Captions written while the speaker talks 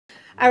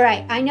All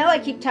right, I know I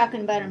keep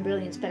talking about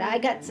Embrilliance, but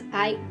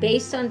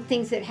based on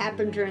things that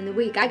happened during the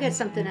week, I got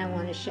something I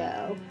want to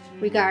show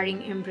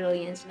regarding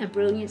Embrilliance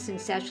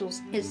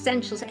Essentials.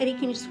 Eddie,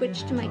 can you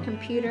switch to my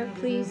computer,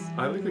 please?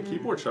 I think the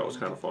keyboard shot was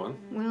kind of fun.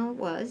 Well, it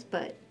was,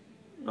 but...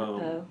 There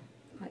you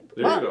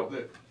go.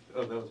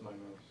 Oh, that was my mouse.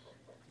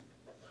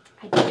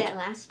 I did that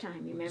last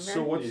time, remember?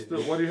 So what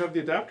do you have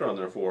the adapter on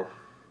there for?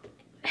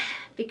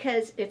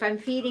 Because if I'm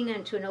feeding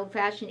into an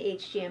old-fashioned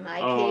HDMI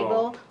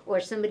cable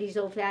or somebody's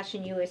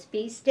old-fashioned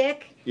USB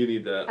stick, you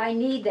need that. I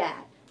need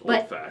that.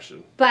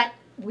 Old-fashioned. But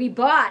we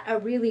bought a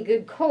really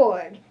good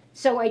cord,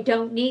 so I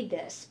don't need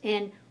this.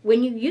 And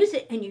when you use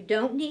it and you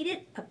don't need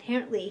it,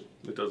 apparently...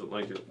 It doesn't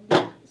like it.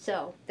 Yeah,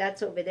 so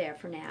that's over there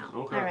for now.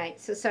 Okay. All right,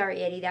 so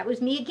sorry, Eddie. That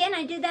was me again.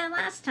 I did that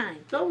last time.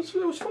 It was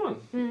fun.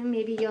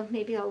 Maybe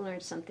I'll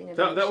learn something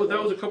eventually.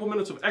 That was a couple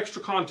minutes of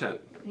extra content.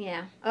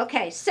 Yeah.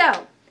 Okay,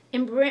 so...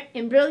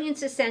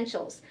 Embrilliance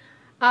Essentials.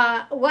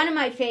 One of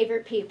my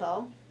favorite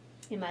people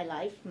in my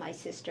life, my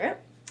sister,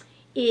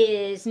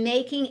 is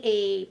making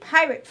a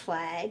pirate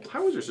flag.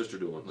 How is your sister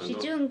doing? She's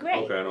doing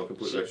great. Okay, I know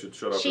completely. I should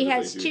shut up. She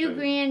has 2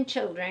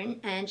 grandchildren,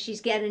 and she's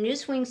got a new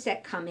swing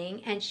set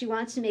coming, and she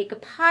wants to make a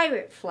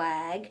pirate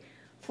flag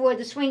for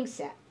the swing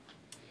set.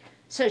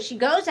 So she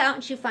goes out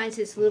and she finds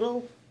this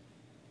little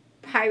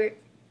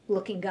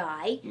pirate-looking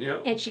guy,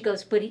 and she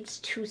goes, but it's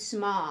too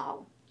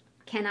small.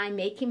 Can I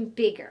make him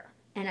bigger?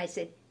 And I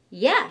said,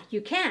 yeah,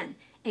 you can.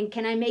 And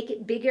can I make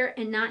it bigger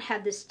and not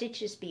have the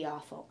stitches be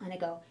awful? And I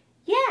go,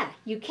 yeah,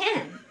 you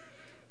can.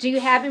 Do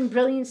you have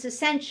Embrilliance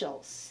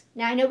Essentials?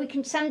 Now, I know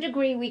some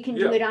degree we can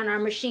do it on our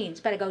machines,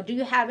 but I go, do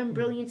you have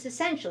Embrilliance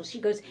Essentials?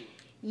 She goes,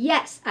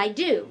 yes, I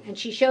do. And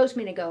she shows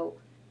me and I go,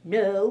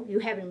 no, you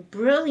have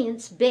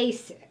Embrilliance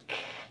Basic.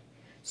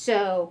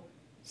 So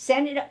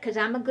send it up, because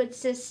I'm a good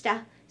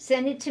sister.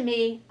 Send it to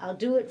me. I'll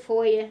do it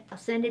for you. I'll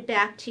send it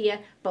back to you.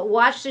 But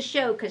watch the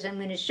show, because I'm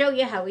going to show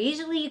you how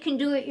easily you can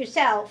do it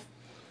yourself.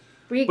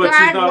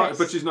 Regardless.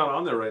 But she's not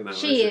on there right now.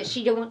 She is.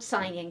 She won't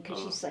sign in because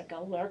she's like a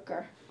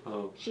lurker.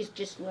 Oh. She's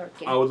just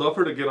lurking. I would love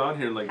her to get on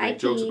here and make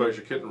jokes about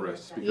your kitten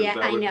wrists. Yeah,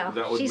 I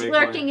know. She's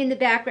lurking in the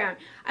background.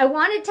 I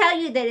want to tell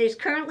you that it is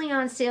currently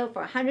on sale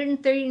for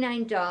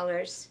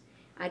 $139.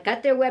 I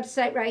got their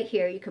website right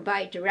here. You can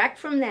buy it direct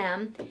from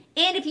them.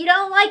 And if you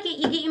don't like it,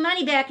 you get your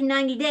money back in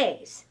 90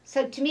 days.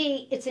 So to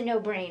me, it's a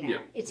no-brainer. Yeah.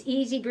 It's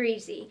easy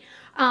breezy.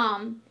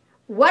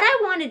 What I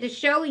wanted to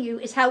show you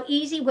is how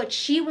easy what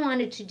she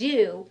wanted to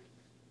do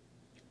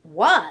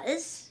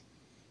was,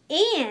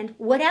 and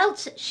what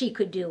else she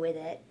could do with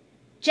it,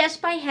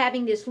 just by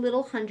having this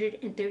little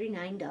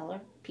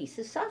 $139 piece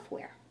of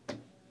software.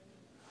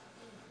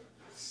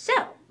 So,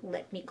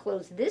 let me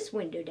close this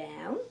window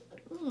down.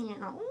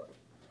 Oh,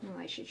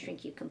 I should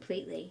shrink you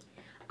completely.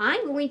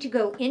 I'm going to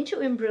go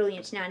into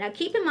Embrilliance now. Now,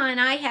 keep in mind,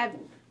 I have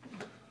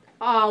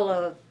all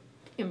of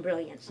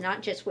Embrilliance,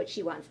 not just what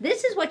she wants.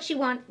 This is what she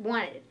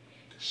wanted.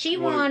 She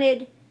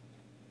wanted,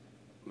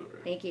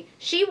 thank you,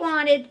 she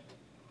wanted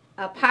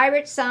a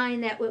pirate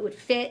sign that would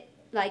fit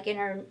like in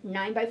her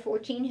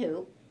 9x14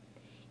 hoop.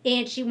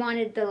 And she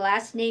wanted the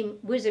last name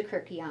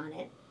Wizakirky on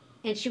it.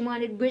 And she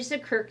wanted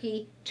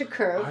Wizakirky to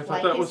curve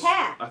like his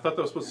hat. I thought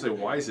that was supposed to say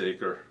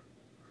Wiseacre.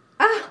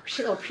 Oh,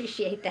 she'll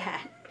appreciate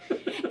that.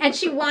 And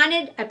she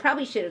wanted, I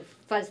probably should have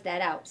fuzzed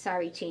that out,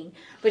 sorry teen,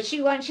 but she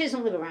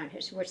doesn't live around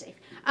here, so we're safe.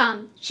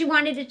 She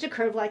wanted it to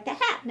curve like the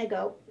hat, and I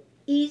go,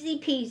 easy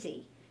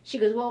peasy. She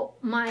goes, well,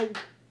 my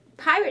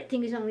pirate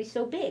thing is only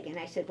so big. And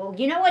I said, well,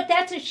 you know what,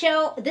 that's a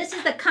show, this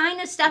is the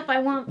kind of stuff I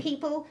want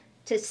people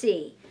to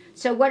see.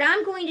 So what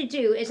I'm going to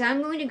do is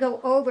I'm going to go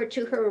over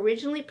to her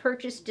originally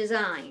purchased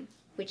design,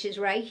 which is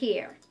right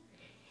here.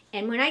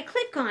 And when I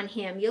click on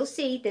him, you'll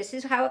see this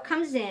is how it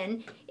comes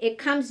in. It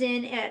comes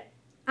in at,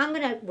 I'm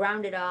going to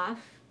round it off,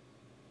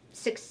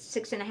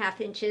 6.5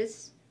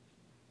 inches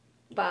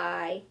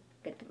by,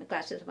 gotta put my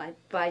glasses on,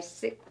 by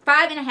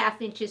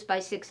 5.5 inches by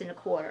 6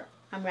 1/4.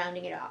 I'm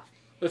rounding it off.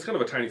 That's kind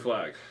of a tiny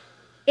flag.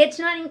 It's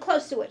not even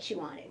close to what she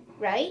wanted,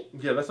 right?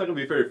 Yeah, that's not going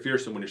to be very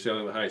fearsome when you're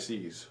sailing the high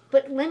seas.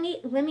 But let me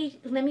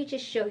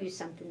just show you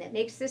something that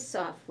makes this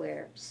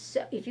software.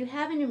 So if you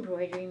have an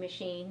embroidery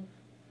machine,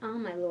 oh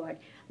my Lord.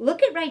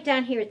 Look at right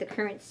down here at the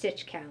current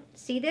stitch count.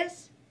 See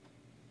this?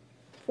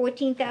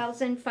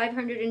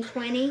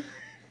 14,520.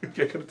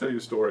 Okay, I gotta tell you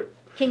a story.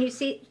 Can you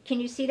see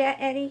that,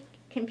 Eddie?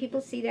 Can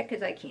people see that?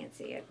 Because I can't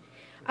see it.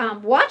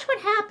 Watch what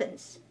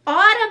happens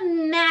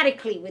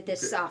automatically with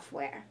this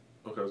software.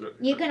 Okay,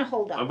 you're going to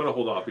hold off. I'm going to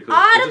hold off because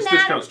it's a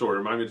stitch count story.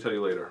 Remind me to tell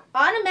you later.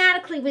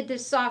 Automatically with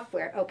this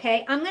software,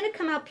 okay? I'm going to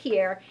come up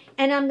here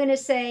and I'm going to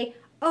say,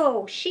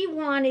 oh, she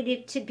wanted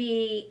it to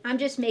be, I'm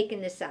just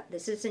making this up.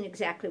 This isn't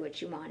exactly what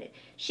she wanted.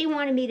 She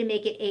wanted me to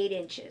make it 8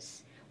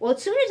 inches. Well,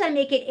 as soon as I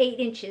make it 8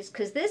 inches,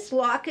 because this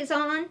lock is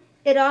on,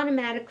 it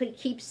automatically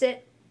keeps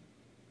it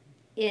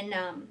in...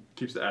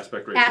 keeps the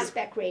aspect ratio.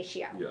 Aspect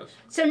ratio. Yes.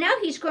 So now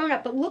he's grown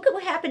up, but look at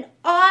what happened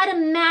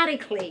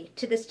automatically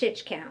to the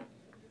stitch count.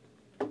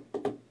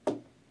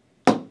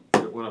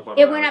 It went up on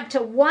It went up to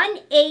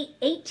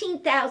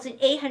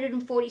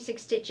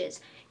 18,846 stitches.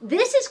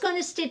 This is going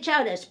to stitch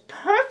out as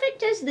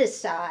perfect as this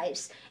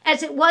size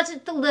as it was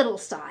at the little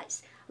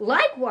size.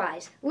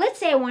 Likewise, let's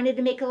say I wanted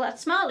to make it a lot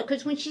smaller,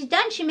 because when she's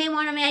done, she may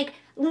want to make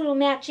little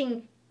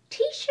matching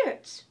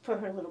T-shirts for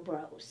her little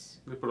bros.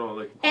 They put on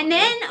like. And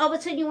then all of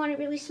a sudden you want it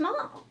really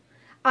small.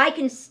 I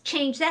can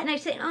change that, and I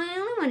say, oh, I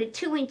only wanted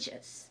 2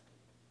 inches.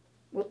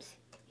 Whoops,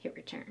 hit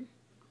return.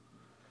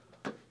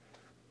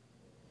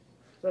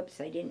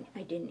 Whoops, I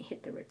didn't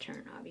hit the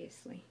return,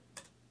 obviously.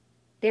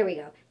 There we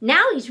go.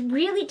 Now he's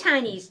really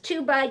tiny. He's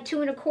 2 by 2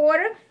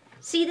 1/4.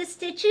 See the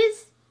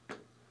stitches?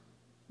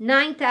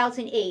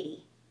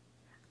 9,080.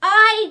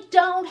 I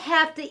don't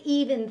have to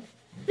even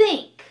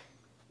think.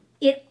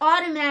 It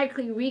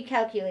automatically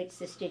recalculates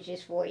the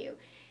stitches for you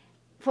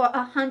for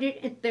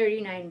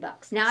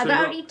 $139. Now, I've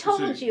already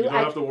told you. You don't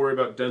have to worry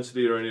about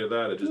density or any of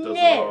that. It just does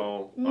it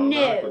all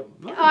automatically.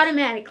 No, nice.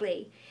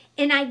 Automatically.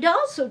 And I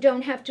also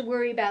don't have to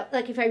worry about,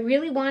 like, if I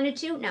really wanted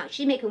to. Now,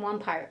 she's making 1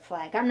 pirate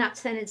flag. I'm not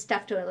sending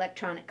stuff to an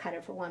electronic cutter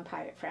for 1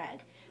 pirate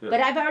flag. Yeah. But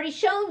I've already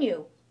shown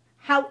you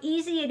how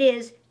easy it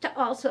is to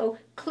also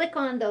click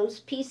on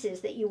those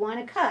pieces that you want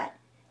to cut,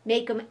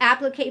 make them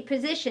applique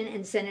position,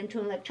 and send them to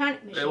an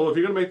electronic machine. Well, if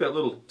you're going to make that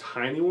little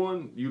tiny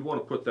one, you'd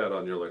want to put that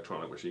on your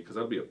electronic machine, because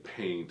that'd be a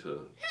pain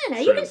to... No,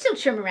 you can still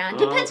trim around.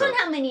 Depends on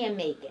how many I'm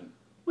making.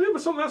 Well, yeah,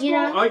 but something that's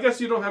small. I guess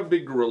you don't have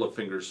big gorilla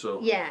fingers, so...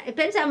 Yeah, it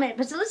depends how many.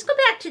 But so let's go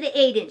back to the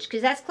 8-inch,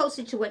 because that's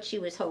closer to what she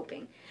was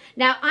hoping.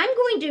 Now, I'm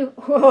going to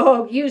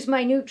use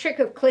my new trick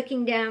of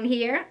clicking down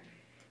here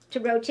to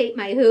rotate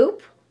my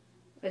hoop.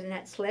 Wasn't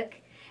that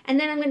slick? And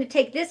then I'm going to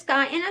take this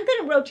guy, and I'm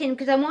going to rotate him,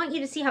 because I want you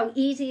to see how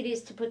easy it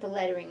is to put the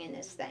lettering in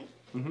this thing.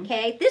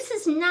 Okay? This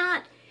is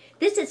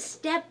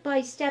step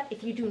by step.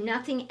 If you do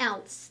nothing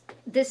else,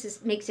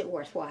 makes it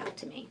worthwhile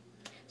to me.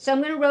 So I'm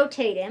going to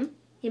rotate him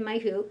in my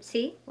hoop,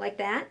 see, like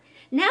that.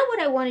 Now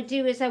what I want to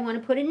do is I want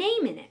to put a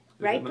name in it.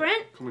 Right,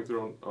 Brent? Coming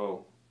through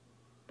on,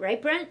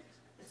 Right, Brent?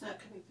 It's not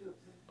coming through.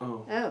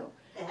 Oh.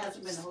 It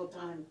hasn't been the whole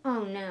time.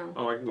 Oh, no.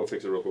 Oh, I can go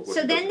fix it real quick.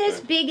 So then this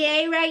big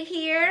A right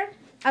here,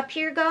 up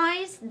here,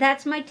 guys,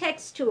 that's my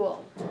text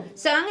tool.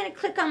 So I'm going to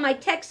click on my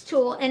text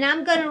tool, and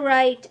I'm going to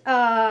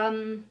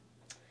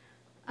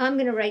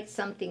write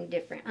something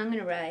different. I'm going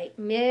to write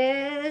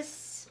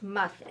Miss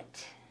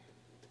Muffet.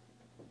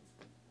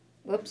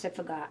 Whoops, I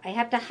forgot. I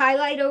have to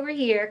highlight over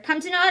here.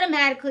 Comes in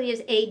automatically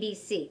as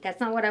ABC. That's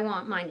not what I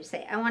want mine to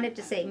say. I want it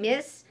to say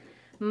Miss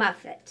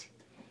Muffet.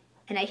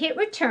 And I hit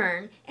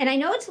return. And I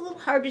know it's a little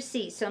hard to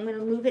see, so I'm going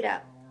to move it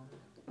up.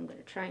 I'm going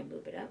to try and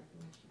move it up.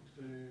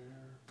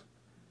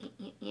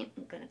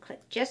 I'm going to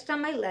click just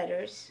on my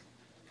letters.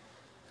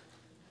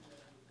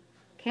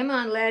 Come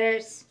on,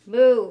 letters.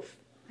 Move.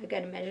 I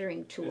got a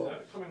measuring tool. Is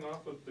that coming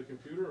off of the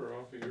computer or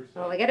off of your side?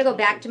 Oh, I got to go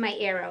back to my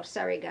arrow.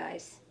 Sorry,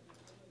 guys.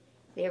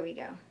 There we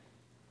go.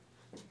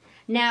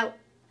 Now,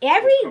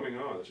 it's coming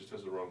on. It just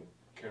has the wrong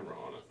camera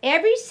on it.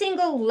 Every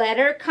single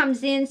letter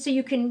comes in so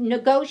you can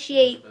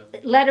negotiate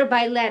letter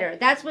by letter.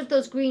 That's what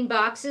those green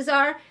boxes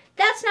are.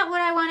 That's not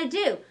what I want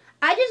to do.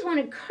 I just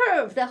want to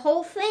curve the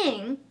whole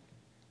thing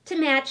to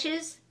match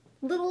his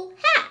little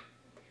hat.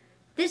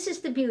 This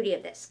is the beauty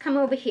of this. Come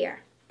over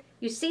here.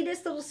 You see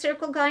this little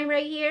circle guy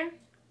right here?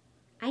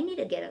 I need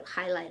to get a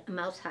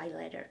mouse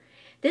highlighter.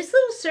 This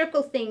little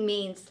circle thing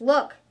means,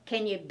 look,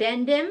 can you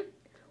bend him?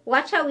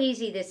 Watch how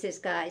easy this is,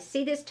 guys.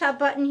 See this top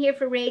button here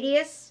for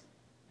radius?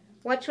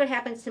 Watch what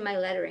happens to my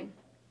lettering.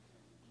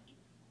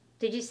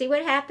 Did you see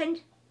what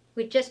happened?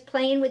 With just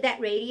playing with that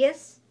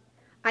radius,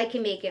 I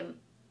can make him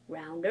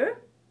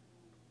rounder.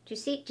 Do you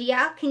see?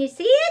 Can you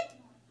see it?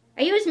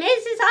 Are you as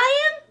amazed as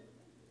I am?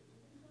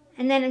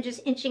 And then I'm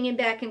just inching him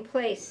back in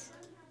place.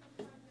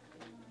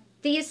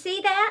 Do you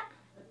see that?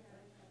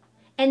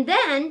 And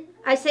then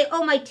I say,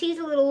 oh, my T's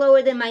a little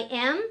lower than my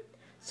M,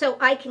 so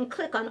I can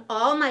click on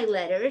all my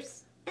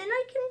letters, and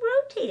I can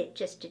rotate it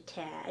just a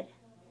tad.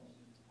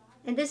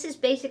 And this is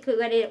basically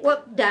what it is.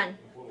 Whoop, done.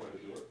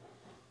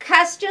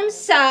 Custom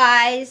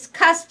size,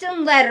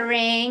 custom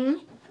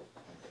lettering,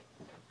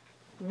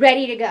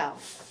 ready to go.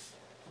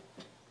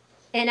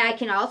 And I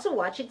can also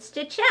watch it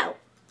stitch out.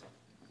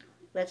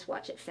 Let's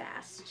watch it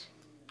fast.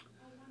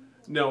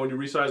 Now, when you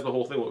resize the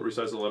whole thing, will it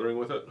resize the lettering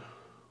with it?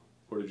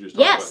 Or did you just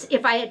yes,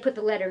 if I had put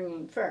the lettering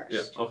in first.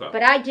 Yeah, okay.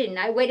 But I didn't.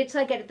 I waited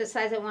till I get it the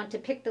size I want to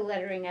pick the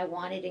lettering I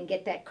wanted and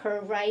get that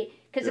curve right.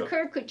 Because the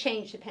curve could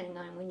change depending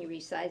on when you're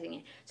resizing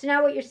it. So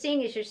now what you're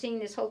seeing is you're seeing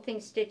this whole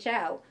thing stitch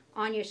out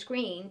on your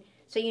screen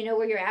so you know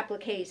where your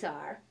appliques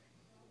are.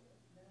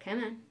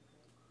 Come on.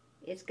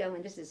 It's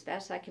going. This is as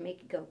fast as I can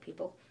make it go,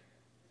 people.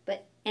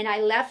 And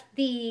I left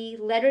the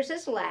letters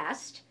as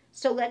last.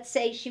 So let's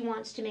say she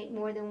wants to make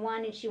more than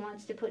one and she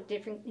wants to put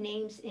different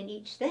names in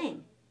each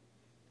thing.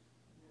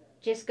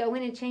 Just go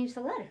in and change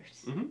the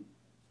letters. Mm-hmm.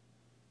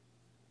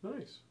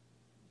 Nice.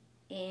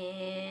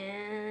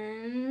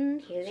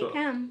 And here they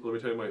come. Let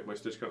me tell you my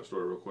stitch count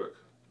story real quick.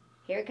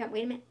 Here it comes.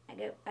 Wait a minute.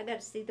 I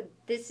got to see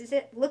this is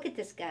it. Look at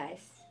this,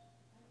 guys.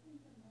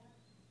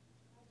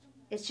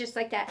 It's just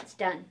like that. It's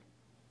done.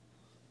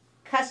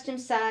 Custom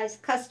size,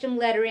 custom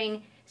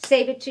lettering,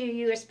 save it to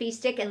your USB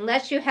stick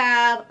unless you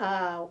have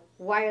a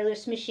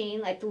wireless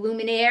machine like the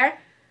Luminaire.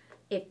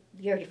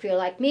 If you're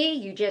like me,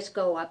 you just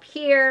go up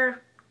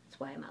here. That's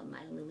why I'm on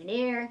my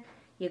Luminaire.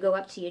 You go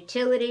up to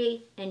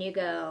utility and you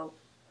go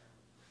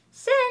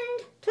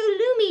send to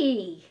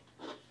Lumi.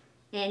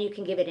 And you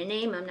can give it a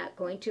name. I'm not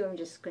going to. I'm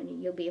just going to,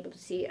 you'll be able to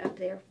see it up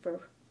there for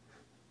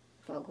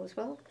if all goes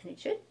well, and it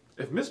should.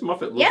 If Miss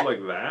Muffet looks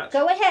like that.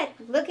 Go ahead.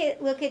 Look at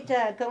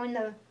go in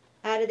the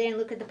out of there and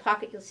look at the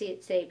pocket. You'll see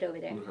it saved over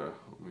there. Okay.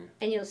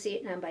 And you'll see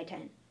it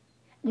 9x10.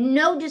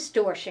 No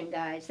distortion,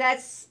 guys.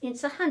 It's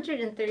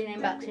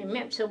 $139.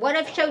 Remember, so what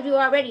I've showed you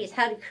already is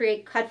how to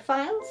create cut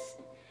files,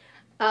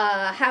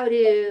 how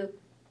to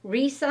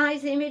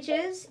resize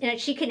images, and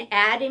she can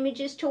add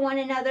images to one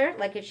another.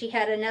 Like if she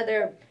had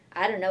another,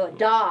 I don't know, a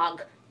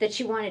dog that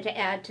she wanted to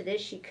add to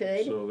this, she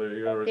could. So there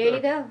you go. Right there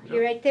you go. Yep.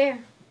 You're right there.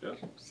 Yep.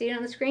 See it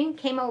on the screen?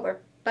 Came over.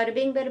 Bada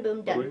bing, bada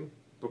boom, done. Bada bing,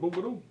 bada boom,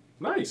 bada boom.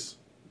 Nice.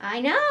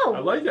 I know. I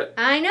like it.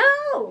 I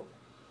know.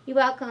 You're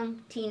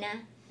welcome,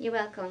 Tina. You're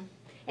welcome.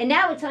 And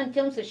now it's on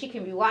film so she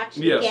can rewatch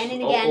it again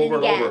and again and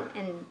again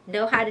and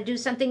know how to do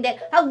something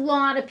that a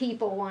lot of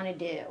people want to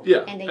do. Yeah,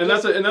 and they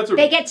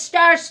get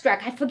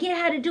starstruck. I forget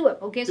how to do it.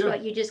 Well, guess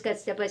what? You just got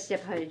step by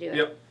step how to do it.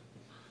 Yep.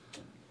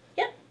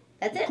 Yep.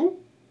 That's it. Cool.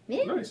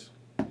 Yeah. Nice.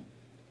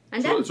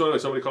 I'm done. So anyway,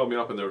 somebody called me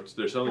up and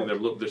they're selling their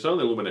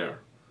Luminaire.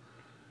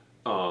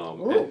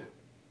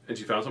 And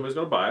she found somebody who's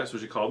going to buy it, so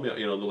she called me.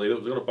 You know, the lady that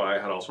was going to buy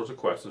it had all sorts of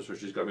questions, so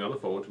she's got me on the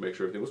phone to make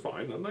sure everything was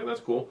fine. And I'm like, that's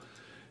cool.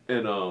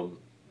 And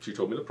she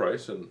told me the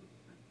price, and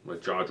my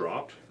jaw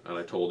dropped. And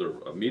I told her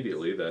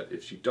immediately that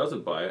if she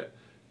doesn't buy it,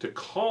 to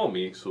call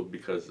me,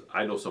 because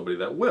I know somebody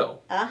that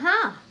will.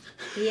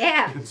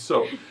 Yeah.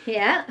 So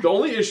yeah. The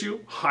only issue,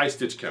 high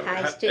stitch count.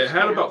 It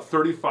had about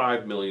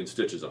 35 million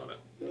stitches on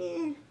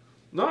it.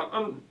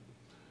 Not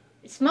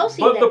it's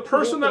mostly but the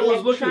person that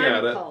was looking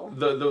at it,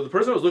 the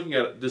person that was looking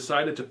at it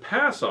decided to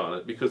pass on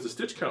it because the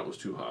stitch count was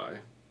too high.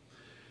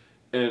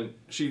 And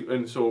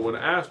so when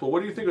asked, well,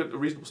 what do you think a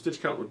reasonable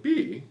stitch count would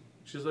be?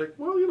 She's like,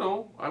 well, you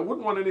know, I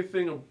wouldn't want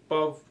anything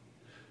above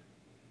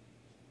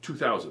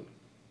 2,000.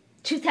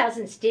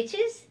 2,000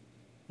 stitches?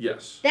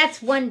 Yes.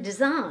 That's one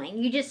design.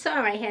 You just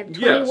saw I have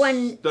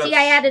 21. Yes, see,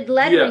 I added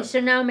lettering,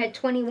 so now I'm at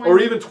 21. Or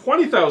even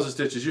 20,000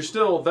 stitches. You're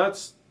still,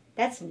 that's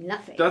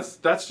nothing.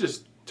 That's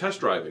just test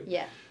driving.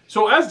 Yeah.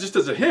 So just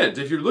as a hint,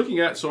 if you're looking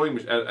at sewing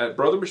at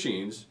Brother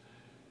Machines,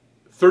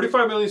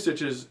 35 million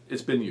stitches,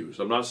 it's been used.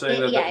 I'm not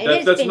saying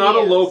that's not a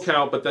low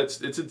count, but it's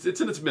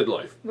in its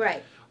midlife.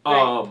 Right.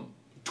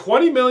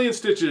 20 million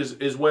stitches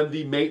is when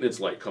the maintenance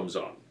light comes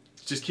on.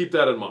 Just keep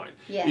that in mind.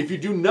 Yeah. If you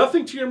do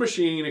nothing to your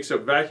machine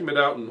except vacuum it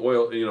out and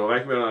oil,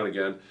 vacuum it on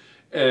again,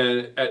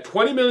 and at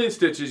 20 million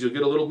stitches, you'll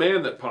get a little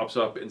man that pops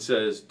up and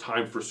says,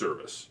 "Time for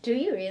service." Do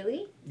you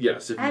really?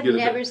 Yes. If you I've get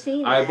never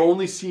seen that. I've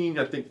only seen,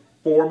 I think,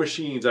 4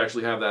 machines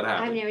actually have that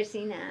happen. I've never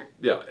seen that.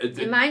 Yeah.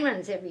 And mine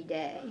runs every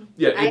day.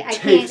 Yeah, I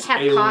can't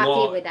have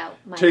coffee without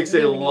my takes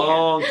a Luminaire.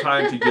 long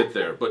time to get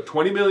there. But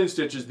 20 million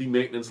stitches, the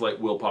maintenance light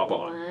will pop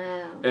on.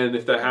 Wow. And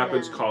if that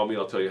happens, call me.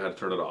 I'll tell you how to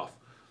turn it off.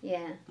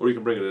 Yeah. Or you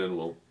can bring it in.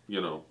 We'll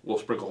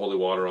sprinkle holy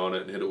water on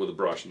it and hit it with a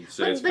brush and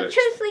say it's But fixed.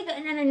 truthfully,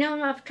 and I know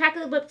I'm off track a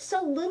little bit,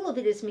 so little of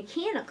it is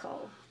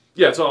mechanical.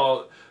 Yeah, it's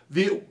all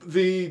we're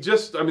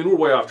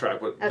way off track,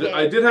 but Okay.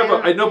 I did have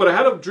but I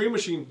had a Dream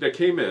Machine that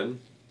came in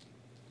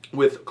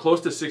with close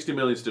to 60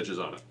 million stitches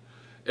on it.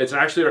 It's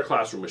actually our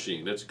classroom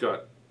machine. It's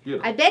got,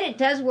 I bet it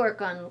does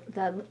work on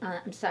the,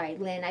 I'm sorry,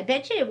 Lynn, I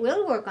bet you it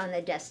will work on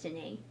the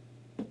Destiny.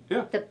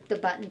 Yeah. The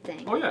button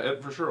thing. Oh yeah,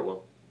 for sure it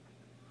will.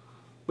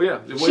 But yeah.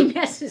 She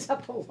messes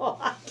up a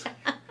lot.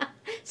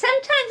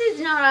 Sometimes it's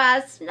not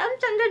us.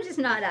 Sometimes it's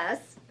not us.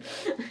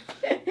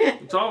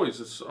 It's always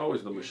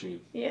the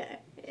machine. Yeah.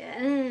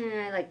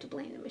 I like to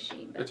blame the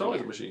machine. But it's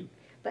always the machine.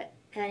 But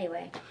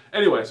anyway.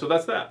 Anyway, so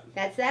that's that.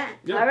 That's that.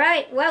 Yeah. All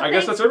right. Well, I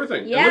guess that's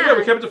everything. Yeah. And look at it,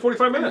 we kept it to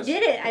 45 minutes. We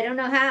did it. I don't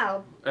know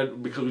how.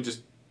 And because we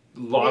just a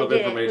lot of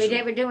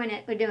information. We're doing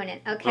it. We're doing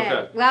it.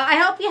 Okay. Well, I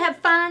hope you have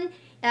fun.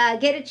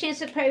 Get a chance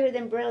to play with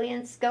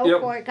Embrilliance.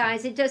 Go for it,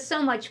 guys. It does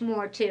so much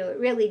more, too. It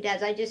really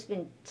does. I've just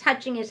been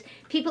touching it.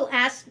 People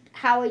ask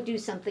how I do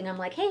something. I'm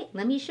like, hey,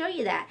 let me show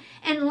you that.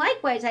 And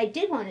likewise, I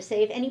did want to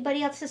say, if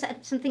anybody else has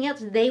something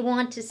else they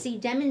want to see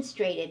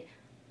demonstrated,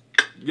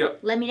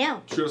 let me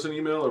know. Shoot us an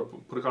email or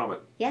put a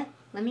comment. Yeah,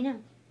 let me know.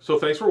 So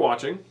thanks for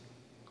watching.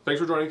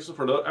 Thanks for joining us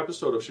for another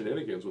episode of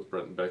Shenanigans with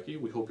Brent and Becky.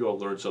 We hope you all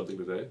learned something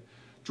today.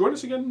 Join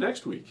us again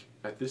next week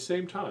at this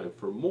same time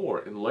for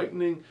more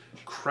enlightening,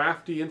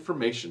 crafty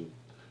information.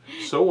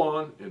 Sew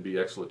on and be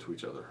excellent to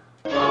each other.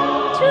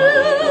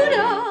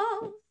 Toodle!